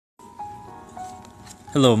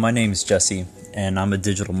Hello, my name is Jesse, and I'm a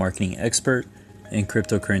digital marketing expert and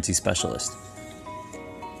cryptocurrency specialist.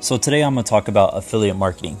 So today I'm going to talk about affiliate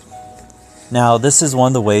marketing. Now, this is one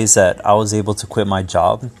of the ways that I was able to quit my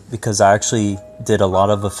job because I actually did a lot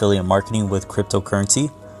of affiliate marketing with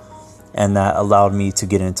cryptocurrency, and that allowed me to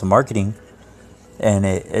get into marketing, and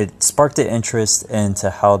it sparked the interest into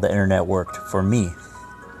how the internet worked for me.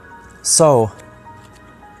 So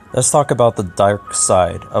let's talk about the dark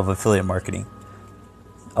side of affiliate marketing.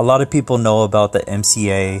 A lot of people know about the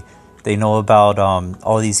MCA. They know about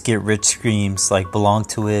all these get-rich schemes like belong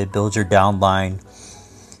to it, build your downline,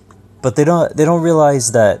 but they don't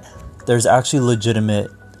realize that there's actually legitimate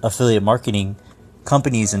affiliate marketing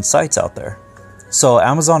companies and sites out there. So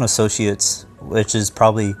Amazon Associates, which is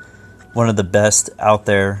probably one of the best out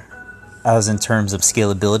there as in terms of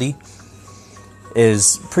scalability,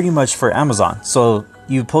 is pretty much for Amazon. So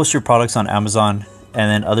you post your products on Amazon, and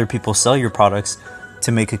then other people sell your products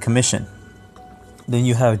to make a commission. Then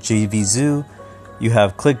you have JVZoo, you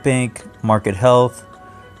have ClickBank, Market Health,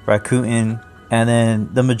 Rakuten, and then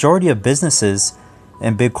the majority of businesses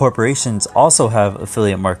and big corporations also have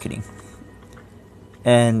affiliate marketing.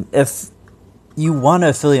 And if you want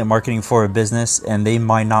affiliate marketing for a business and they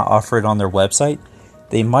might not offer it on their website,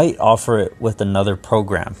 they might offer it with another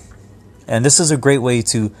program. And this is a great way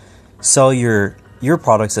to sell your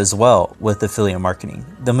products as well with affiliate marketing.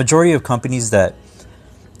 The majority of companies that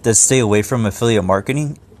stay away from affiliate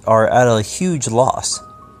marketing are at a huge loss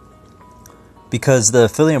because the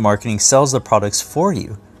affiliate marketing sells the products for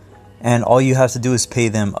you, and all you have to do is pay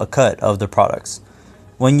them a cut of the products.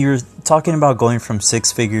 When you're talking about going from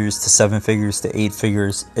 6 figures to 7 figures to 8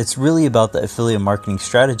 figures, it's really about the affiliate marketing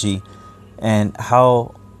strategy and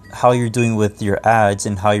how you're doing with your ads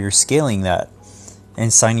and how you're scaling that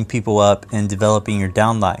and signing people up and developing your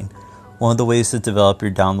downline. One of the ways to develop your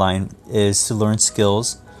downline is to learn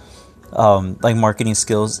skills, like marketing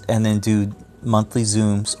skills, and then do monthly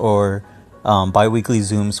Zooms or bi-weekly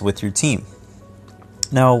Zooms with your team.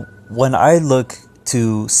 Now, when I look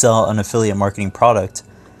to sell an affiliate marketing product,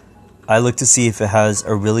 I look to see if it has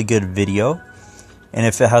a really good video and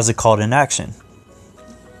if it has a call to action.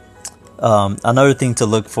 Another thing to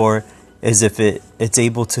look for is if it's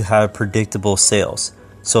able to have predictable sales.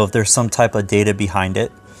 So if there's some type of data behind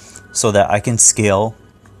it so that I can scale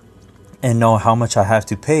and know how much I have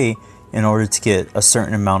to pay in order to get a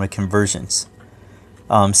certain amount of conversions.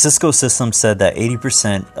 Cisco Systems said that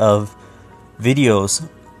 80% of videos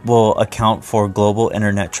will account for global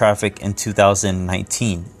internet traffic in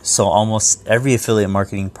 2019. So almost every affiliate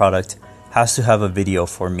marketing product has to have a video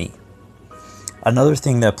for me. Another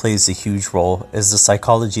thing that plays a huge role is the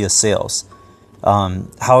psychology of sales.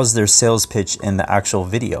 How is their sales pitch in the actual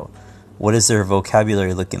video? What is their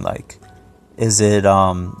vocabulary looking like? Is it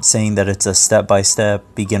saying that it's a step-by-step,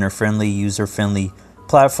 beginner-friendly, user-friendly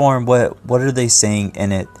platform? What are they saying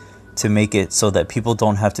in it to make it so that people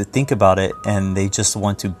don't have to think about it and they just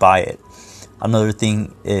want to buy it? Another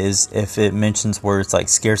thing is if it mentions words like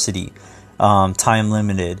scarcity, time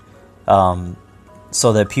limited,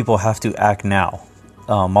 so that people have to act now.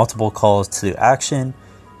 Multiple calls to action.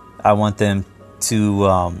 I want them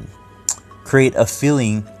to create a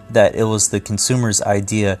feeling that it was the consumer's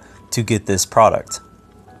idea to get this product.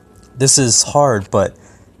 This is hard, but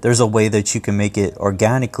there's a way that you can make it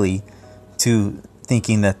organically to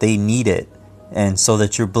thinking that they need it, and so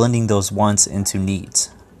that you're blending those wants into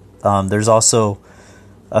needs. There's also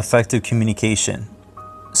effective communication.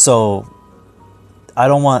 So I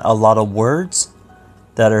don't want a lot of words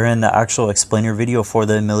that are in the actual explainer video for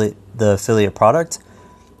the affiliate product.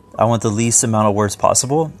 I want the least amount of words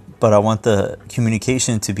possible, but I want the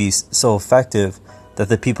communication to be so effective that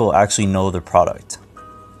the people actually know the product.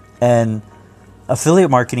 And affiliate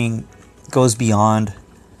marketing goes beyond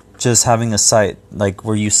just having a site like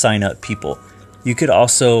where you sign up people. You could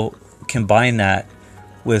also combine that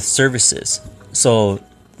with services. So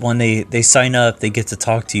when they sign up, they get to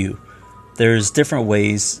talk to you. There's different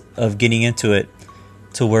ways of getting into it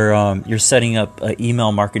to where you're setting up an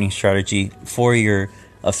email marketing strategy for your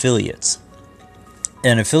affiliates.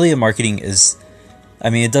 And affiliate marketing is,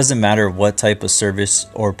 it doesn't matter what type of service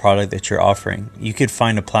or product that you're offering. You could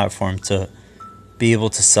find a platform to be able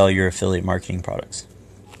to sell your affiliate marketing products.